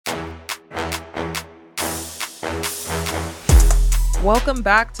Welcome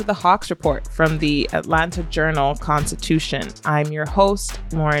back to the Hawks Report from the Atlanta Journal-Constitution. I'm your host,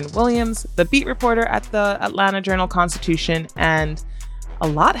 Lauren Williams, the beat reporter at the Atlanta Journal-Constitution, and a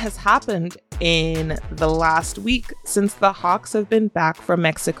lot has happened in the last week since the Hawks have been back from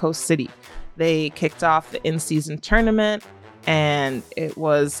Mexico City. They kicked off the in-season tournament, and it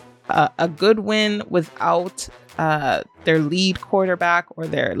was a good win without their lead quarterback or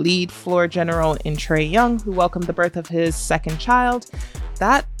their lead floor general in Trae Young, who welcomed the birth of his second child.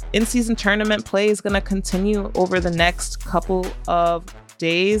 That in-season tournament play is going to continue over the next couple of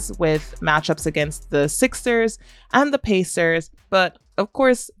days with matchups against the Sixers and the Pacers. But of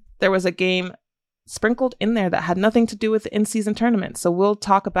course, there was a game sprinkled in there that had nothing to do with the in-season tournament. So we'll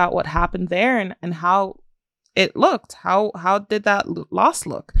talk about what happened there and how it looked. How did that loss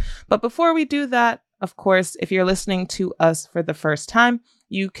look? But before we do that, of course, if you're listening to us for the first time,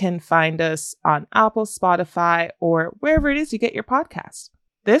 you can find us on Apple, Spotify, or wherever it is you get your podcasts.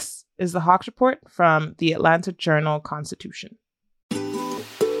 This is the Hawks Report from the Atlanta Journal-Constitution.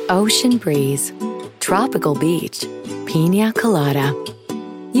 Ocean breeze, tropical beach, pina colada.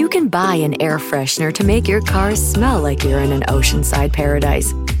 You can buy an air freshener to make your car smell like you're in an oceanside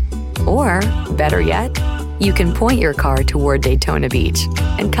paradise. Or, better yet, you can point your car toward Daytona Beach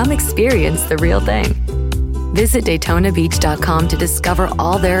and come experience the real thing. Visit DaytonaBeach.com to discover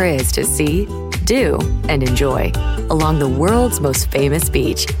all there is to see, do, and enjoy along the world's most famous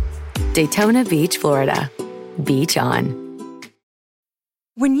beach. Daytona Beach, Florida. Beach on.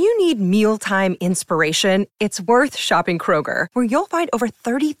 When you need mealtime inspiration, it's worth shopping Kroger, where you'll find over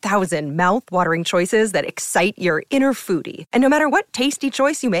 30,000 mouth-watering choices that excite your inner foodie. And no matter what tasty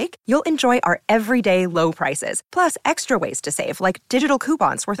choice you make, you'll enjoy our everyday low prices, plus extra ways to save, like digital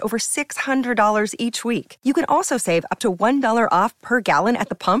coupons worth over $600 each week. You can also save up to $1 off per gallon at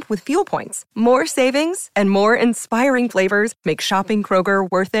the pump with fuel points. More savings and more inspiring flavors make shopping Kroger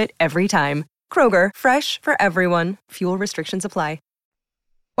worth it every time. Kroger, fresh for everyone. Fuel restrictions apply.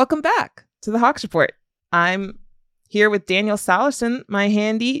 Welcome back to the Hawks Report. I'm here with Daniel Salerson, my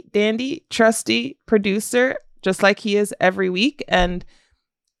handy, dandy, trusty producer, just like he is every week. And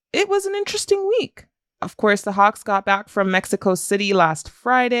it was an interesting week. Of course, the Hawks got back from Mexico City last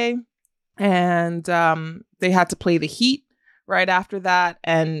Friday, and they had to play the Heat right after that.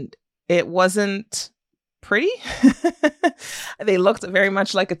 And it wasn't pretty. They looked very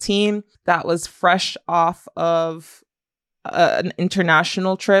much like a team that was fresh off of an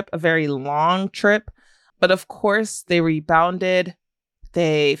international trip, a very long trip. But of course, they rebounded.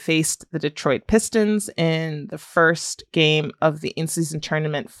 They faced the Detroit Pistons in the first game of the in-season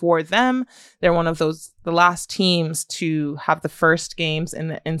tournament for them. They're one of the last teams to have the first games in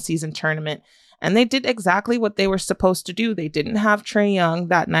the in-season tournament. And they did exactly what they were supposed to do. They didn't have Trae Young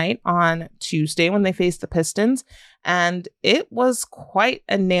that night on Tuesday when they faced the Pistons. And it was quite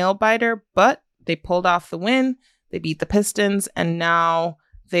a nail biter, but they pulled off the win. They beat the Pistons, and now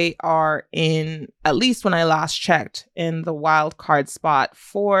they are in, at least when I last checked, in the wild card spot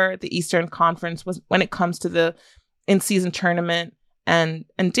for the Eastern Conference when it comes to the in-season tournament. And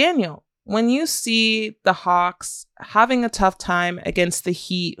Daniel, when you see the Hawks having a tough time against the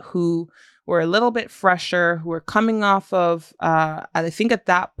Heat, who were a little bit fresher, who were coming off of, I think at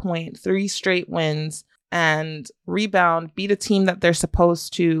that point, 3 straight wins, and rebound, beat a team that they're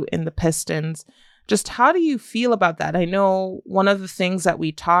supposed to in the Pistons, just how do you feel about that? I know one of the things that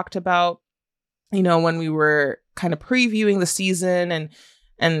we talked about, when we were kind of previewing the season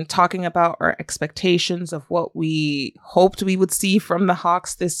and talking about our expectations of what we hoped we would see from the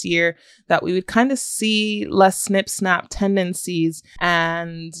Hawks this year, that we would kind of see less snip-snap tendencies.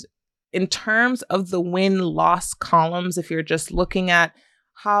 And in terms of the win-loss columns, if you're just looking at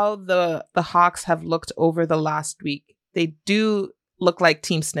how the Hawks have looked over the last week, they do look like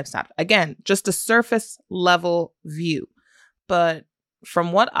team snip-snap. Again, just a surface level view. But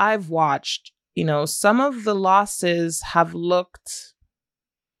from what I've watched, some of the losses have looked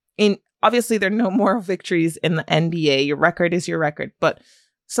obviously there are no moral victories in the NBA. Your record is your record. But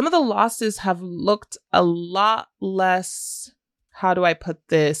some of the losses have looked a lot less, how do I put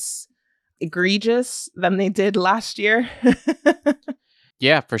this, egregious than they did last year.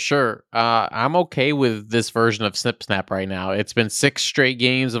 Yeah, for sure. I'm okay with this version of Snip Snap right now. It's been 6 straight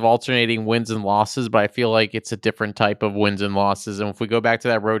games of alternating wins and losses, but I feel like it's a different type of wins and losses. And if we go back to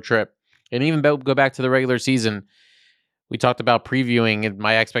that road trip and even go back to the regular season, we talked about previewing, and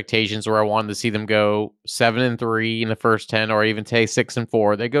my expectations were I wanted to see them go 7-3 in the first 10, or even take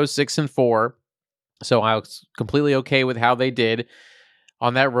 6-4. They go 6-4, so I was completely okay with how they did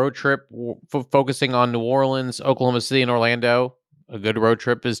on that road trip. Focusing on New Orleans, Oklahoma City, and Orlando. A good road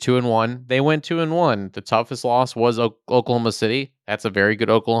trip is 2-1. They went 2-1. The toughest loss was Oklahoma City. That's a very good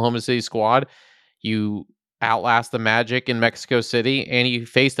Oklahoma City squad. You outlast the Magic in Mexico City, and you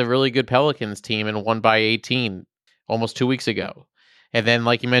faced a really good Pelicans team and won by 18 almost 2 weeks ago. And then,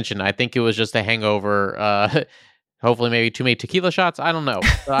 like you mentioned, I think it was just a hangover. Hopefully, maybe too many tequila shots. I don't know.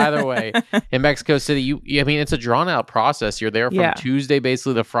 But either way, in Mexico City, I mean, it's a drawn out process. You're there from Tuesday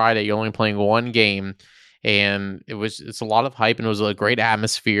basically to Friday. You're only playing one game, and it's a lot of hype, and it was a great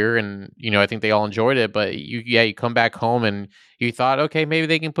atmosphere, and I think they all enjoyed it. But you come back home and you thought, okay, maybe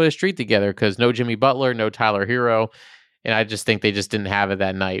they can put a streak together because no Jimmy Butler, no Tyler Hero, and I just think they just didn't have it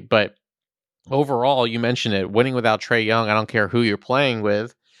that night. But overall, you mentioned it, winning without Trae Young. I don't care who you're playing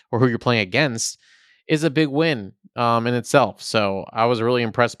with or who you're playing against, is a big win in itself. So I was really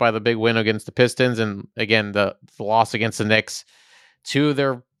impressed by the big win against the Pistons, and again the loss against the Knicks. 2 of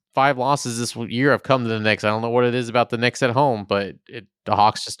their 5 losses this year have come to the Knicks. I don't know what it is about the Knicks at home, but the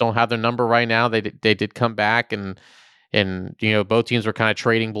Hawks just don't have their number right now. They did come back, and both teams were kind of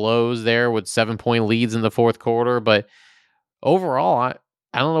trading blows there with 7-point leads in the fourth quarter. But overall,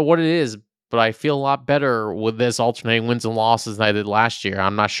 I don't know what it is, but I feel a lot better with this alternating wins and losses than I did last year.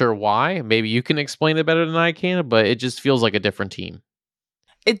 I'm not sure why. Maybe you can explain it better than I can, but it just feels like a different team.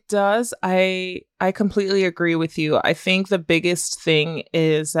 It does. I completely agree with you. I think the biggest thing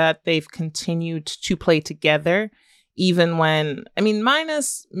is that they've continued to play together, even when,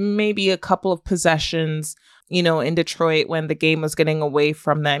 minus maybe a couple of possessions, in Detroit when the game was getting away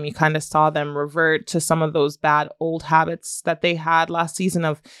from them. You kind of saw them revert to some of those bad old habits that they had last season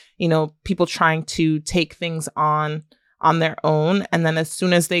of, people trying to take things on their own. And then as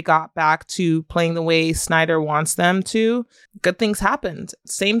soon as they got back to playing the way Snyder wants them to, good things happened.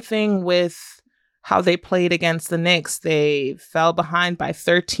 Same thing with how they played against the Knicks. They fell behind by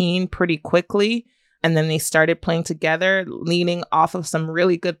 13 pretty quickly. And then they started playing together, leaning off of some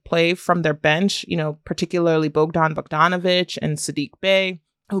really good play from their bench, particularly Bogdan Bogdanovic and Sadiq Bey,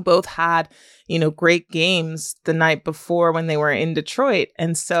 who both had, great games the night before when they were in Detroit.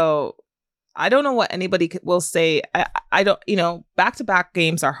 And so I don't know what anybody will say. I don't, back-to-back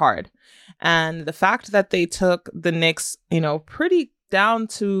games are hard. And the fact that they took the Knicks, pretty down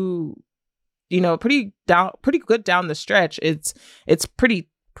to, pretty good down the stretch, it's pretty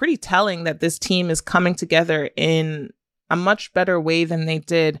telling that this team is coming together in a much better way than they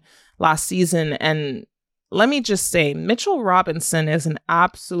did last season. And let me just say, Mitchell Robinson is an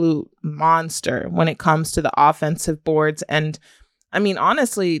absolute monster when it comes to the offensive boards. And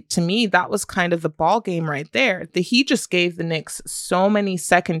honestly, to me, that was kind of the ball game right there. He just gave the Knicks so many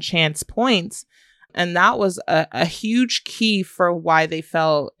second chance points. And that was a huge key for why they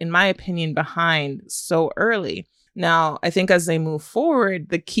fell, in my opinion, behind so early. Now, I think as they move forward,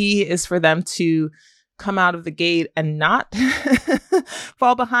 the key is for them to come out of the gate and not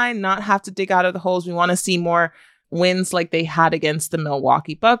fall behind, not have to dig out of the holes. We want to see more wins like they had against the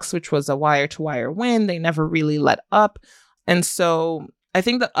Milwaukee Bucks, which was a wire-to-wire win. They never really let up. And so I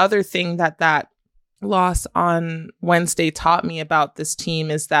think the other thing that loss on Wednesday taught me about this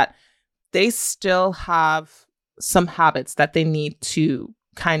team is that they still have some habits that they need to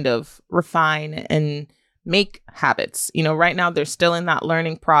kind of refine and make habits. Right now they're still in that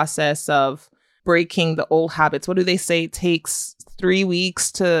learning process of breaking the old habits. What do they say? It takes 3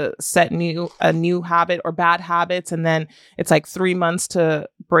 weeks to set a new habit or bad habits, and then it's like 3 months to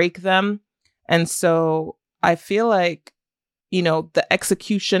break them. And so I feel like, the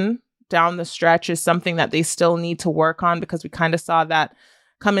execution down the stretch is something that they still need to work on, because we kind of saw that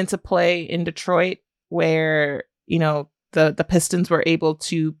come into play in Detroit where, the Pistons were able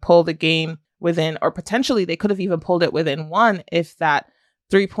to pull the game within, or potentially they could have even pulled it within one if that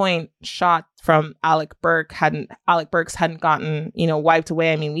 3-point shot from Alec Burks hadn't gotten, wiped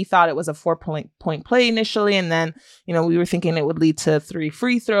away. We thought it was a 4-point play initially, and then, we were thinking it would lead to 3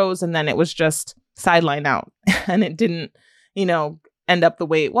 free throws, and then it was just sideline out and it didn't, end up the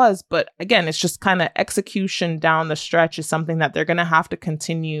way it was. But again, it's just kind of execution down the stretch is something that they're going to have to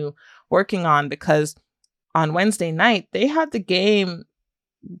continue working on, because on Wednesday night, they had the game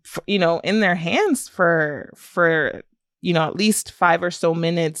in their hands for at least 5 or so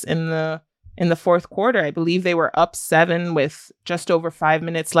minutes in the fourth quarter. I believe they were up 7 with just over 5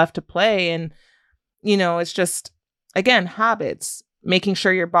 minutes left to play. And, it's just, again, habits, making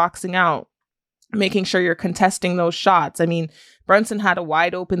sure you're boxing out, making sure you're contesting those shots. Brunson had a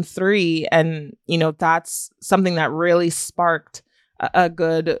wide open 3, and, that's something that really sparked a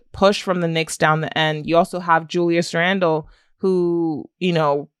good push from the Knicks down the end. You also have Julius Randle, who,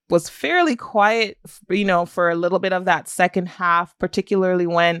 was fairly quiet, for a little bit of that second half, particularly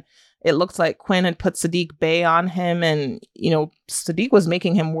when it looked like Quinn had put Saddiq Bey on him, and, Saddiq was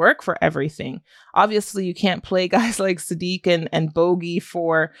making him work for everything. Obviously, you can't play guys like Saddiq and Bogey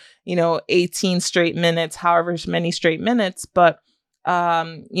for, 18 straight minutes, however many straight minutes. But,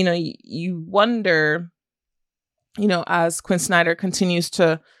 you wonder, as Quinn Snyder continues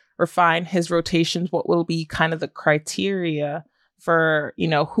to refine his rotations, what will be kind of the criteria for,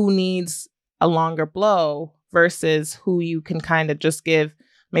 who needs a longer blow versus who you can kind of just give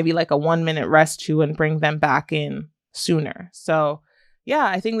maybe like a 1 minute rest to and bring them back in sooner. So yeah,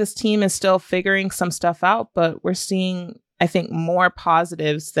 I think this team is still figuring some stuff out, but we're seeing, I think, more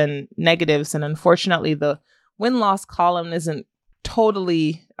positives than negatives. And unfortunately, the win-loss column isn't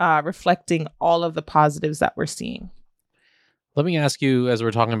totally reflecting all of the positives that we're seeing. Let me ask you, as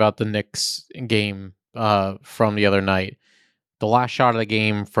we're talking about the Knicks game from the other night, the last shot of the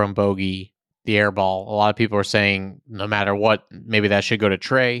game from Bogey, the air ball, a lot of people are saying no matter what, maybe that should go to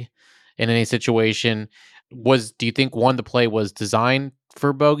Trey in any situation. Do you think, one, the play was designed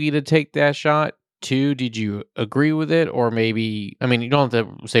for Bogey to take that shot? Two, did you agree with it? Or maybe, you don't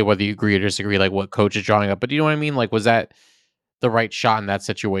have to say whether you agree or disagree, like what coach is drawing up, but you know what I mean? Like, was that the right shot in that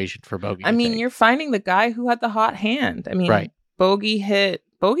situation for Bogey? You're finding the guy who had the hot hand. Right. Bogey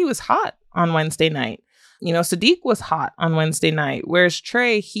was hot on Wednesday night. Saddiq was hot on Wednesday night, whereas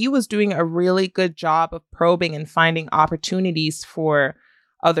Trey, he was doing a really good job of probing and finding opportunities for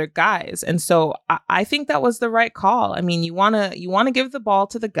other guys. And so I think that was the right call. You want to give the ball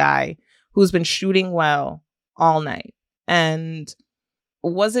to the guy who's been shooting well all night. And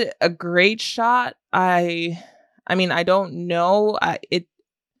was it a great shot? I don't know.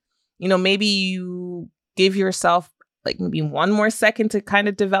 Maybe you give yourself like maybe one more second to kind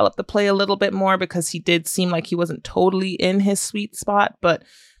of develop the play a little bit more, because he did seem like he wasn't totally in his sweet spot. But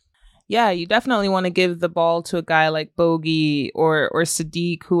yeah, you definitely want to give the ball to a guy like Bogey or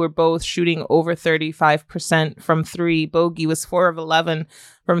Saddiq, who are both shooting over 35% from three. Bogey was 4 of 11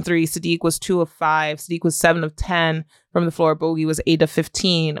 from three. Saddiq was 2 of 5. Saddiq was 7 of 10 from the floor. Bogey was 8 of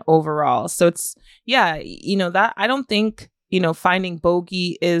 15 overall. So it's, that I don't think, finding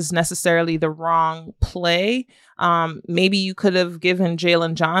Bogey is necessarily the wrong play. Maybe you could have given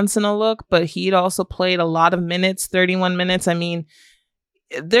Jalen Johnson a look, but he'd also played a lot of minutes, 31 minutes.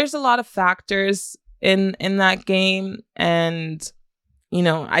 There's a lot of factors in that game. And,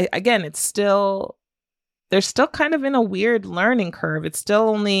 they're still kind of in a weird learning curve. It's still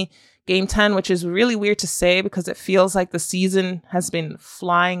only game 10, which is really weird to say because it feels like the season has been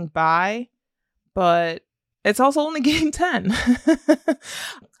flying by, but it's also only game 10.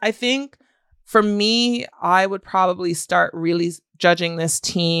 I think for me, I would probably start really judging this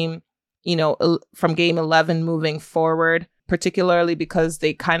team, from game 11 moving forward, particularly because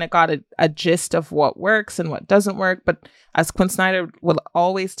they kind of got a gist of what works and what doesn't work. But as Quinn Snyder will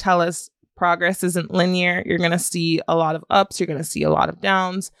always tell us, progress isn't linear. You're going to see a lot of ups. You're going to see a lot of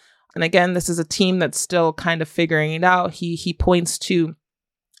downs. And again, this is a team that's still kind of figuring it out. He points to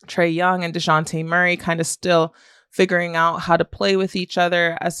Trae Young and DeJounte Murray kind of still figuring out how to play with each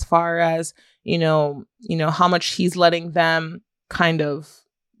other as far as, how much he's letting them kind of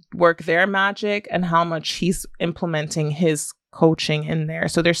work their magic and how much he's implementing his coaching in there.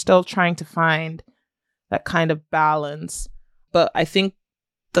 So they're still trying to find that kind of balance. But I think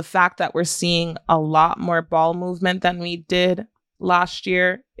the fact that we're seeing a lot more ball movement than we did last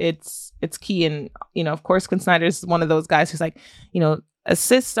year, it's key. And, of course, Quinn Snyder is one of those guys who's like,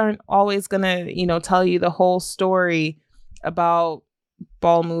 assists aren't always going to, tell you the whole story about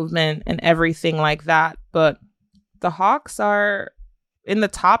ball movement and everything like that. But the Hawks are in the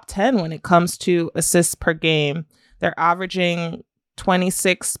top 10 when it comes to assists per game. They're averaging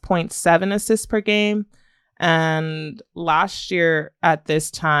 26.7 assists per game. And last year at this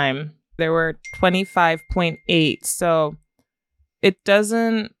time, there were 25.8. So it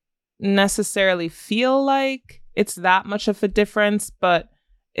doesn't necessarily feel like it's that much of a difference, but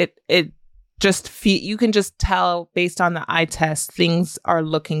it just you can just tell based on the eye test, things are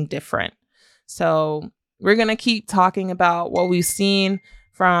looking different. So we're going to keep talking about what we've seen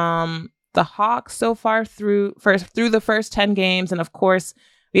from the Hawks so far through the first 10 games. And of course,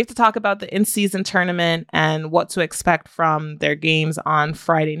 we have to talk about the in-season tournament and what to expect from their games on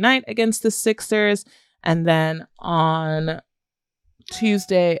Friday night against the Sixers, and then on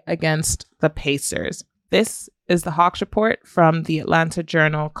Tuesday against the Pacers. This is the Hawks Report from the Atlanta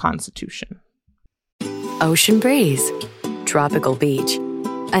Journal-Constitution. Ocean breeze, tropical beach.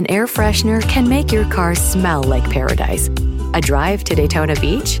 An air freshener can make your car smell like paradise. A drive to Daytona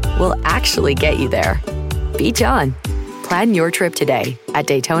Beach will actually get you there. Beach on. Plan your trip today at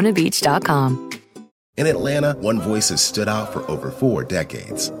DaytonaBeach.com. In Atlanta, one voice has stood out for over 4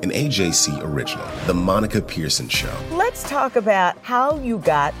 decades. An AJC original, The Monica Pearson Show. Let's talk about how you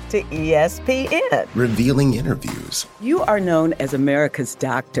got to ESPN. Revealing interviews. You are known as America's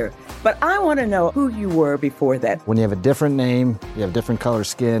doctor, but I want to know who you were before that. When you have a different name, you have different color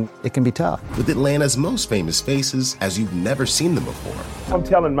skin, it can be tough. With Atlanta's most famous faces as you've never seen them before. I'm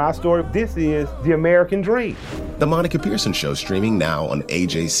telling my story. This is the American dream. The Monica Pearson Show, streaming now on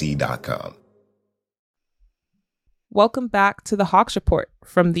AJC.com. Welcome back to the Hawks Report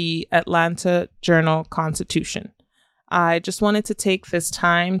from the Atlanta Journal-Constitution. I just wanted to take this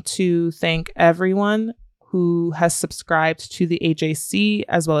time to thank everyone who has subscribed to the AJC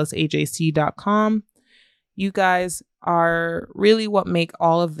as well as AJC.com. You guys are really what make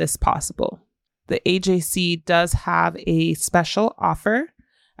all of this possible. The AJC does have a special offer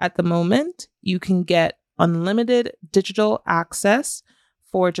at the moment. You can get unlimited digital access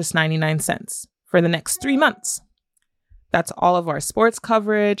for just 99 cents for the next 3 months. That's all of our sports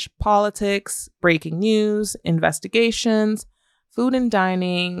coverage, politics, breaking news, investigations, food and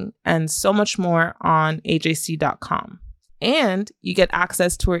dining, and so much more on AJC.com. And you get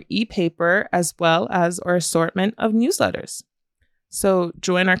access to our e-paper as well as our assortment of newsletters. So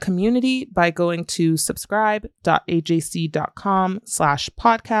join our community by going to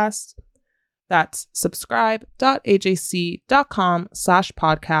subscribe.ajc.com/podcast. That's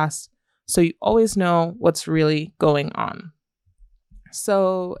subscribe.ajc.com/podcast. So you always know what's really going on.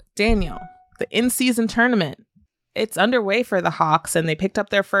 So, Daniel, the in-season tournament, it's underway for the Hawks, and they picked up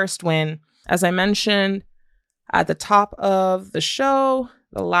their first win. As I mentioned at the top of the show,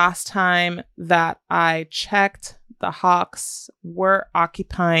 the last time that I checked, the Hawks were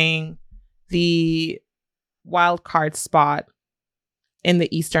occupying the wild card spot in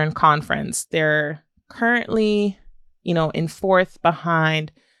the Eastern Conference. They're currently, in fourth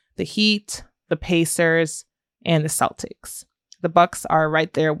behind the Heat, the Pacers, and the Celtics. The Bucks are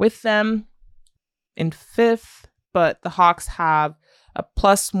right there with them in fifth, but the Hawks have a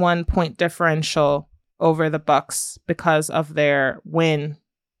 +1 point differential over the Bucks because of their win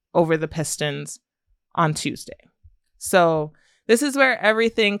over the Pistons on Tuesday. So this is where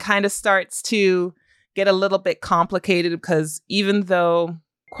everything kind of starts to get a little bit complicated, because even though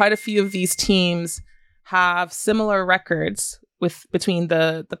quite a few of these teams have similar records between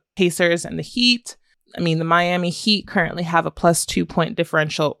the Pacers and the Heat. I mean, the Miami Heat currently have a +2 point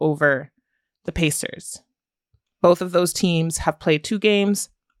differential over the Pacers. Both of those teams have played 2 games.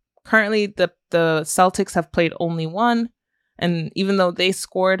 Currently, the Celtics have played only 1. And even though they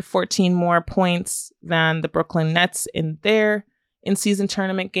scored 14 more points than the Brooklyn Nets in their in-season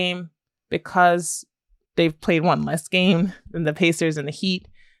tournament game, because they've played 1 less game than the Pacers and the Heat,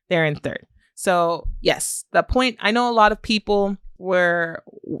 they're in third. So, yes, the point, I know a lot of people were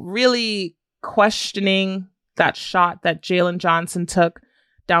really questioning that shot that Jalen Johnson took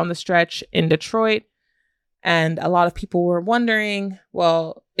down the stretch in Detroit. And a lot of people were wondering,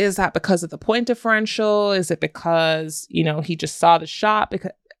 well, is that because of the point differential? Is it because, he just saw the shot?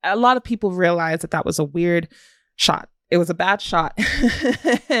 Because a lot of people realized that was a weird shot. It was a bad shot.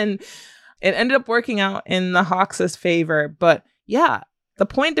 And it ended up working out in the Hawks' favor. But yeah, the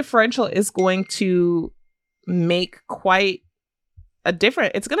point differential is going to make quite a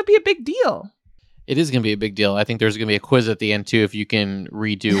difference. It's going to be a big deal. It is going to be a big deal. I think there's going to be a quiz at the end, too, if you can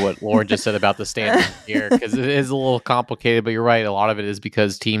redo what Lauren just said about the standings here, because it is a little complicated, but you're right. A lot of it is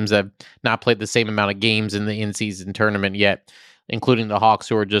because teams have not played the same amount of games in the in-season tournament yet, including the Hawks,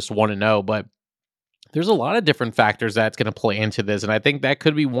 who are just 1-0. But there's a lot of different factors that's going to play into this, and I think that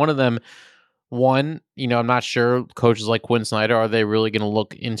could be one of them. One, I'm not sure coaches like Quinn Snyder, are they really going to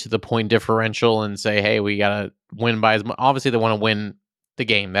look into the point differential and say, hey, we got to win by as much? Obviously, they want to win the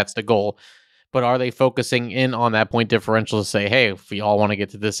game. That's the goal. But are they focusing in on that point differential to say, hey, if we all want to get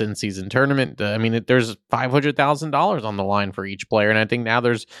to this in-season tournament, there's $500,000 on the line for each player. And I think now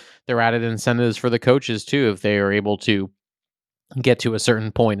there added incentives for the coaches, too, if they are able to get to a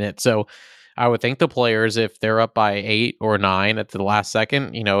certain point. So I would think the players, if they're up by 8 or 9 at the last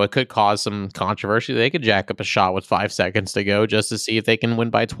second, it could cause some controversy. They could jack up a shot with 5 seconds to go just to see if they can win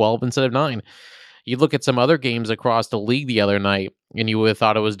by 12 instead of 9. You look at some other games across the league the other night, and you would have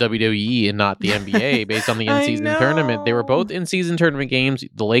thought it was WWE and not the NBA based on the in-season tournament. They were both in-season tournament games.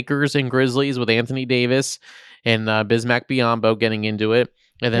 The Lakers and Grizzlies with Anthony Davis and Bismack Biyombo getting into it.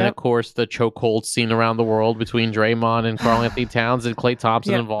 And then, of course, the chokehold seen around the world between Draymond and Karl-Anthony Towns and Klay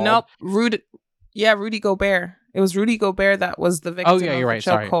Thompson involved. Nope. Rudy Gobert. It was Rudy Gobert that was the victim. Oh, yeah, you're right.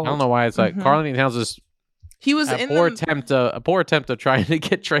 Sorry. I don't know why it's like Karl-Anthony Towns is He was a poor attempt of trying to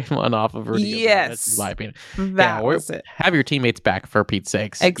get Draymond off of Rudy Gobert. Yes. That's my opinion. That was it. Have your teammates back for Pete's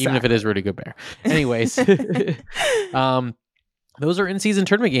sakes, even if it is Rudy Gobert. Anyways, those are in-season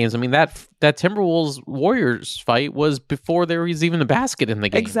tournament games. I mean, that Timberwolves Warriors fight was before there was even a basket in the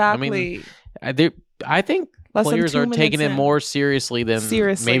game. Exactly. I mean, I think players are taking it more seriously than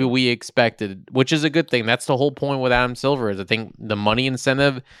maybe we expected, which is a good thing. That's the whole point with Adam Silver. Is I think the money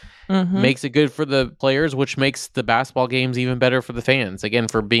incentive makes it good for the players, which makes the basketball games even better for the fans. Again,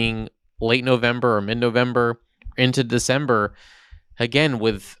 for being late November or mid-November into December, again,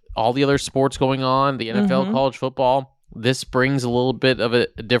 with all the other sports going on, the NFL, college football, this brings a little bit of a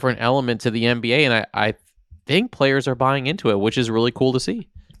different element to the NBA, and I think players are buying into it, which is really cool to see.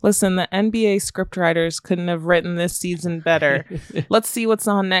 Listen, the NBA scriptwriters couldn't have written this season better. Let's see what's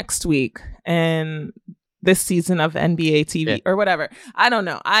on next week and this season of NBA TV or whatever. I don't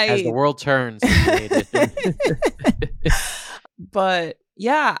know. As the world turns. But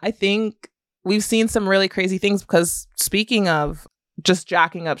yeah, I think we've seen some really crazy things because speaking of just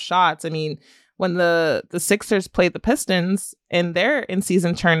jacking up shots, I mean, when the Sixers played the Pistons in their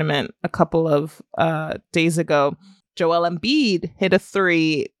in-season tournament a couple of days ago, Joel Embiid hit a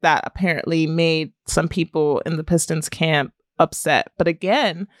 3 that apparently made some people in the Pistons camp upset. But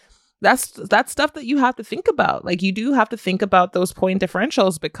again, that's stuff that you have to think about. Like, you do have to think about those point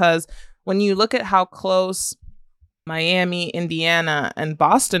differentials because when you look at how close Miami, Indiana, and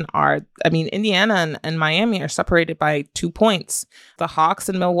Boston are, I mean, Indiana and Miami are separated by 2 points. The Hawks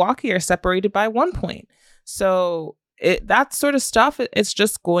and Milwaukee are separated by 1 point. So that sort of stuff, it's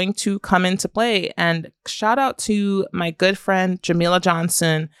just going to come into play. And shout out to my good friend Jamila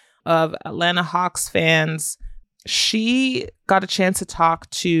Johnson of Atlanta Hawks fans. She got a chance to talk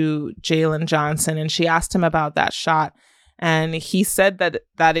to Jalen Johnson and she asked him about that shot. And he said that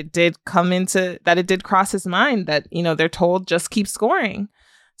it did cross his mind that, you know, they're told just keep scoring.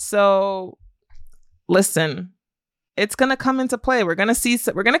 So listen, it's going to come into play. We're going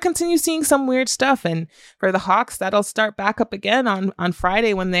to continue seeing some weird stuff. And for the Hawks, that'll start back up again on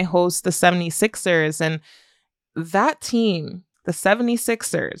Friday when they host the 76ers. And that team, the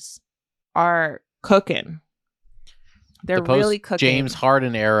 76ers, are cooking. They're really cooking. James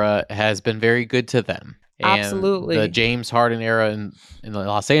Harden era has been very good to them. And absolutely. The James Harden era in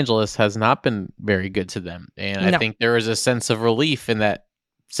Los Angeles has not been very good to them. And I think there is a sense of relief in that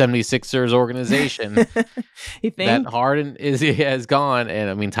 76ers organization that Harden has gone. And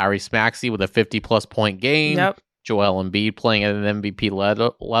I mean, Tyrese Maxey with a 50-plus point game. Yep. Joel Embiid playing at an MVP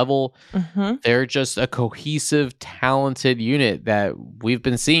level. They're just a cohesive, talented unit that we've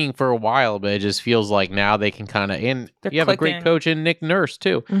been seeing for a while, but it just feels like now they can kind of... And you have a great coach in Nick Nurse,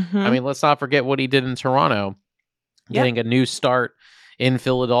 too. I mean, let's not forget what he did in Toronto, getting a new start in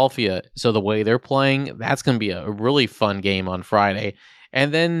Philadelphia. So the way they're playing, that's going to be a really fun game on Friday.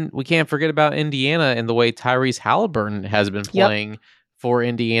 And then we can't forget about Indiana and the way Tyrese Halliburton has been playing for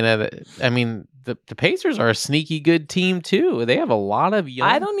Indiana. I mean... The Pacers are a sneaky good team, too. They have a lot of young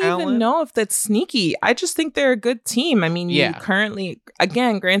talent. I don't even know if that's sneaky. I just think they're a good team. I mean, you currently,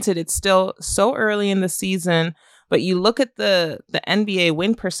 again, granted, it's still so early in the season, but you look at the NBA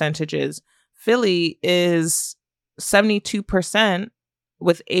win percentages, Philly is 72%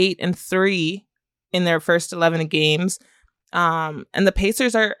 with 8-3 in their first 11 games. And the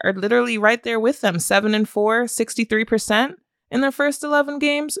Pacers are literally right there with them, 7-4, 63%. In their first 11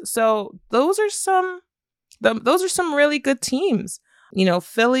 games. So those are some really good teams. You know,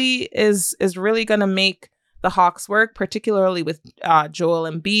 Philly is really going to make the Hawks work, particularly with Joel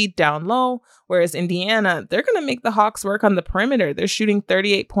Embiid down low, whereas Indiana, they're going to make the Hawks work on the perimeter. They're shooting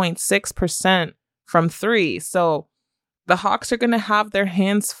 38.6% from 3. So the Hawks are going to have their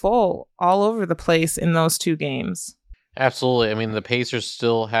hands full all over the place in those 2 games. Absolutely. I mean, the Pacers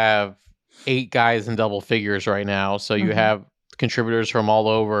still have 8 guys in double figures right now. So you have contributors from all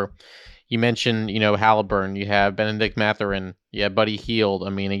over. You mentioned, you know, Halliburton, you have Benedict Mathurin, you have Buddy Hield. I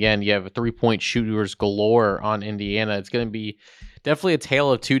mean, again, you have 3-point shooters galore on Indiana. It's going to be definitely a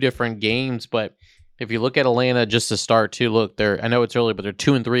tale of 2 different games, but if you look at Atlanta just to start too, look, I know it's early, but they're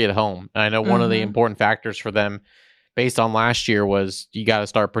 2-3 at home. And I know one of the important factors for them based on last year was you got to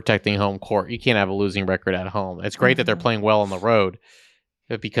start protecting home court. You can't have a losing record at home. It's great that they're playing well on the road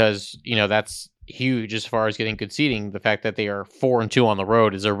because, you know, that's huge as far as getting good seeding. The fact that they are 4-2 on the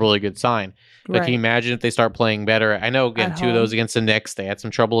road is a really good sign. But can you imagine if they start playing better? I know, again, 2 of those against the Knicks. They had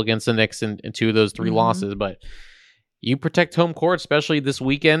some trouble against the Knicks in 2 of those 3 losses. But you protect home court, especially this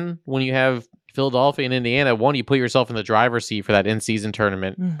weekend when you have Philadelphia and Indiana. One, you put yourself in the driver's seat for that in-season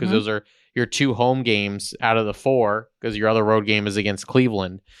tournament because those are your 2 home games out of the 4 because your other road game is against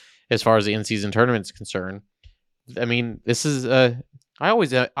Cleveland as far as the in-season tournament is concerned. I mean, this is I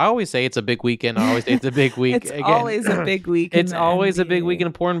always say it's a big weekend. I always say it's a big week. It's always a big week. It's always a big week and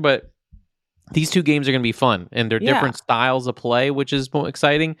important, but these two games are going to be fun, and they're different styles of play, which is more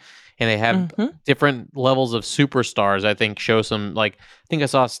exciting. And they have different levels of superstars. I think show some I think I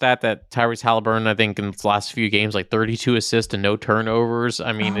saw a stat that Tyrese Halliburton, I think in his last few games, 32 assists and no turnovers.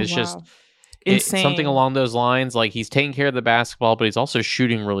 I mean, it's just insane. Something along those lines. He's taking care of the basketball, but he's also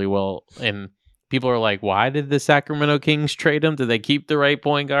shooting really well. And people are like, why did the Sacramento Kings trade him? Did they keep the right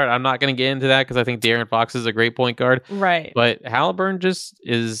point guard? I'm not going to get into that because I think De'Aaron Fox is a great point guard. Right. But Halliburton just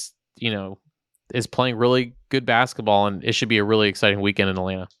is playing really good basketball, and it should be a really exciting weekend in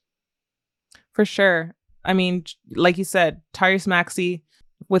Atlanta. For sure. I mean, like you said, Tyrese Maxey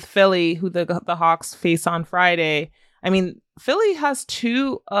with Philly, who the Hawks face on Friday. I mean, Philly has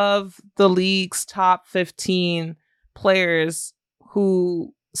two of the league's top 15 players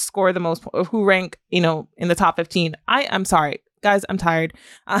who score the most, who rank, in the top 15. I'm sorry, guys, I'm tired.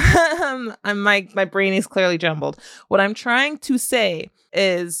 My brain is clearly jumbled. What I'm trying to say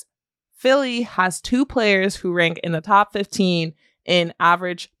is Philly has two players who rank in the top 15 in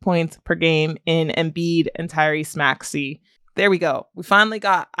average points per game in Embiid and Tyrese Maxey. There we go. We finally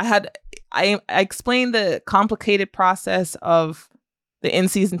got, I explained the complicated process of the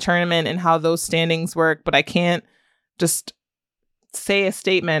in-season tournament and how those standings work, but I can't just say a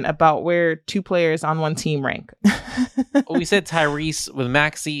statement about where two players on one team rank. Well, we said Tyrese with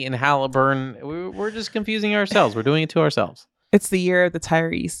Maxey and Halliburton. We're just confusing ourselves. We're doing it to ourselves. It's the year of the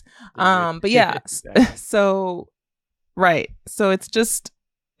Tyrese. But yeah, so, right. So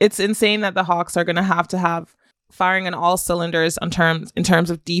it's insane that the Hawks are going to have firing on all cylinders in terms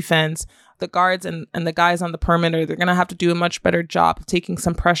of defense. The guards and the guys on the perimeter, they're going to have to do a much better job of taking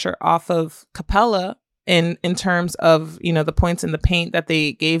some pressure off of Capella in terms of, the points in the paint that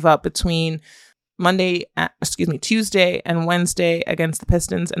they gave up between Tuesday and Wednesday against the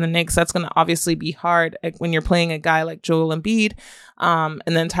Pistons and the Knicks. That's going to obviously be hard when you're playing a guy like Joel Embiid, and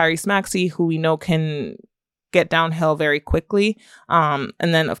then Tyrese Maxey, who we know can get downhill very quickly. And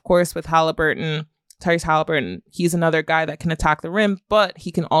then, of course, with Tyrese Halliburton, he's another guy that can attack the rim, but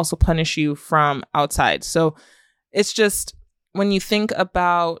he can also punish you from outside. So it's just, when you think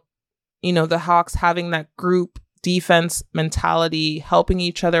about, the Hawks having that group defense mentality, helping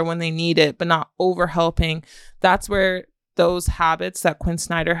each other when they need it, but not over helping, that's where those habits that Quinn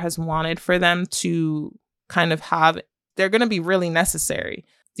Snyder has wanted for them to kind of have, they're going to be really necessary.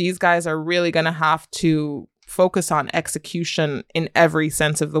 These guys are really going to have to focus on execution in every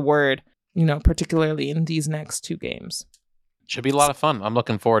sense of the word, particularly in these next two games. Should be a lot of fun. I'm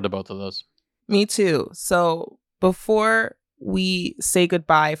looking forward to both of those. Me too. So before we say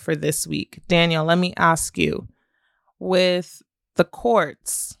goodbye for this week, Daniel, let me ask you, with the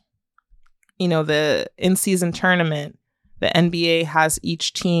courts, the in-season tournament, the NBA has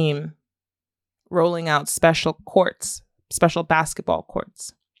each team rolling out special basketball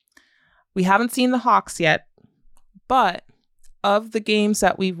courts. We haven't seen the Hawks yet, but of the games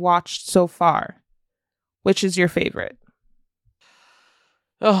that we've watched so far, which is your favorite?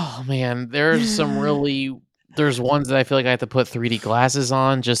 Oh, man, there's there's ones that I feel like I have to put 3D glasses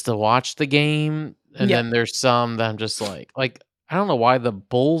on just to watch the game. And then there's some that I'm just like, I don't know why the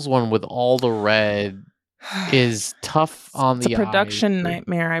Bulls one with all the red is tough on the eyes. It's a production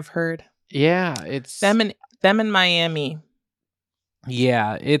nightmare, I've heard. Yeah, it's them in Miami.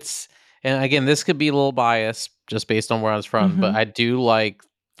 Yeah, and again, this could be a little biased just based on where I was from, but I do like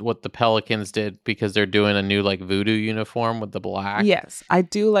what the Pelicans did because they're doing a new voodoo uniform with the black. Yes, I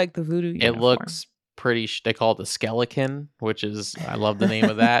do like the voodoo uniform. It looks pretty, they call it the skeleton, which is, I love the name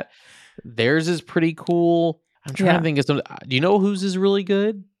of that. Theirs is pretty cool. I'm trying to think of some. Do you know whose is really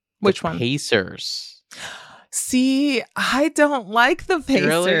good? Which one? Pacers. See, I don't like the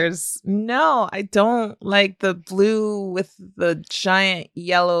Pacers. Really? No, I don't like the blue with the giant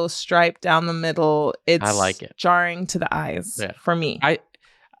yellow stripe down the middle. I like it. Jarring to the eyes for me.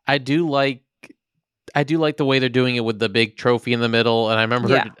 I do like the way they're doing it with the big trophy in the middle. And I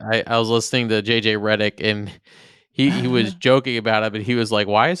remember I was listening to JJ Redick, and he was joking about it, but he was like,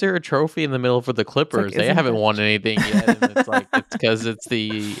 why is there a trophy in the middle for the Clippers? They haven't won anything yet. And it's it's because it's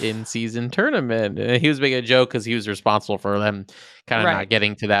the in-season tournament. And he was making a joke because he was responsible for them kind of not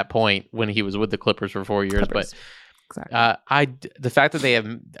getting to that point when he was with the Clippers for 4 years. But the fact that the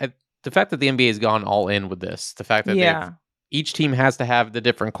NBA has gone all in with this, the fact that each team has to have the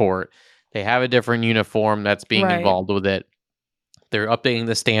different court, they have a different uniform that's being involved with it. They're updating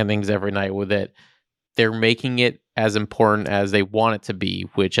the standings every night with it. they're making it as important as they want it to be,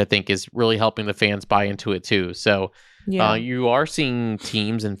 which I think is really helping the fans buy into it too. So you are seeing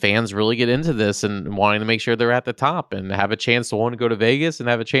teams and fans really get into this and wanting to make sure they're at the top and have a chance to want to go to Vegas and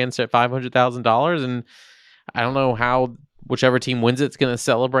have a chance at $500,000. And I don't know how whichever team wins it's going to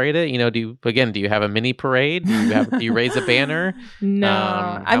celebrate it. Do you have a mini parade? Do you raise a banner? No.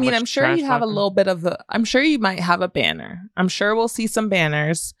 I mean, I'm sure you have a little bit of I'm sure you might have a banner. I'm sure we'll see some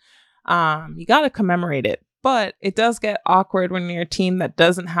banners. You got to commemorate it. But it does get awkward when you're a team that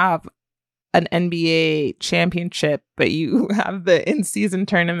doesn't have an NBA championship, but you have the in-season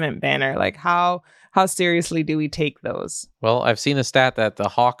tournament banner. Like, how seriously do we take those? Well, I've seen a stat that the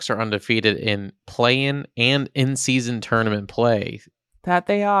Hawks are undefeated in play-in and in-season tournament play. That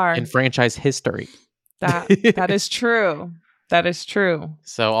they are. In franchise history. That is true. That is true.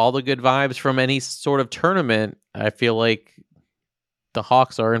 So all the good vibes from any sort of tournament, I feel like the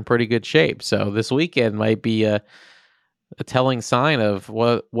Hawks are in pretty good shape. So this weekend might be a telling sign of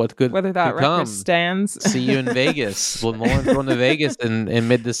what good whether that record stands. See you in Vegas. Lauren's going to Vegas in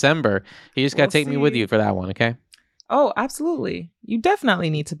mid-December. You just got to take me with you for that one, okay? Oh, absolutely. You definitely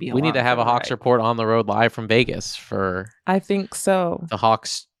need to be. We need to have a Hawks report on the road live from Vegas for. I think so. The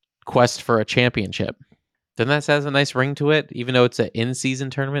Hawks' quest for a championship. Then that has a nice ring to it, even though it's an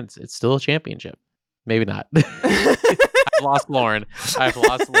in-season tournament. It's still a championship. Maybe not. I've lost Lauren.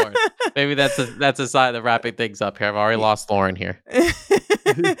 Maybe that's a sign of wrapping things up here. I've already lost Lauren here.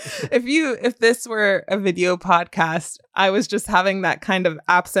 If this were a video podcast, I was just having that kind of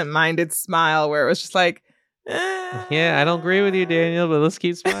absent-minded smile where it was just like, yeah, I don't agree with you, Daniel, but let's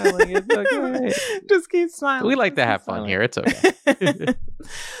keep smiling. It's okay. Just keep smiling. We like to have fun here. It's okay.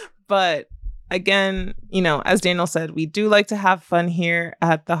 But again, as Daniel said, we do like to have fun here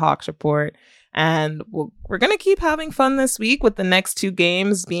at the Hawks Report. And we're going to keep having fun this week with the next 2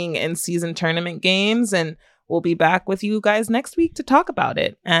 games being in-season tournament games. And we'll be back with you guys next week to talk about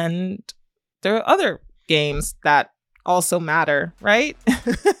it. And there are other games that also matter, right?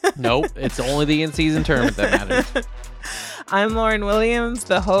 Nope. It's only the in-season tournament that matters. I'm Lauren Williams,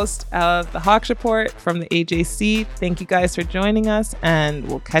 the host of the Hawks Report from the AJC. Thank you guys for joining us, and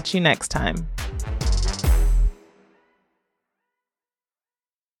we'll catch you next time.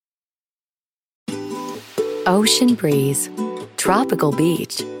 Ocean breeze, tropical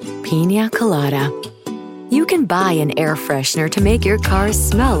beach, pina colada. You can buy an air freshener to make your car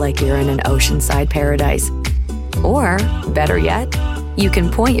smell like you're in an oceanside paradise. Or, better yet, you can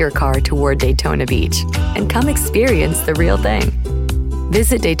point your car toward Daytona Beach and come experience the real thing.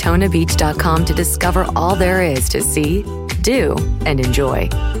 Visit DaytonaBeach.com to discover all there is to see, do, and enjoy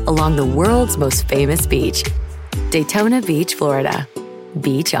along the world's most famous beach. Daytona Beach, Florida.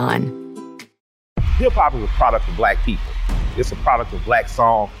 Beach on. Hip-hop is a product of black people. It's a product of black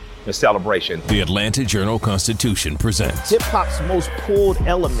song and celebration. The Atlanta Journal-Constitution presents hip-hop's most pulled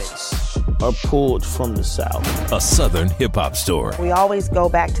elements are pulled from the South. A Southern hip-hop story. We always go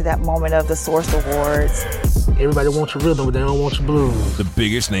back to that moment of the Source Awards. Everybody wants your rhythm, but they don't want your blues. The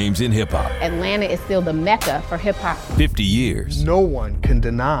biggest names in hip-hop. Atlanta is still the mecca for hip-hop. 50 years. No one can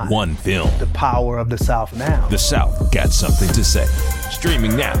deny one film. The power of the South now. The South got something to say.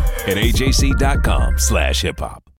 Streaming now at AJC.com/hiphop.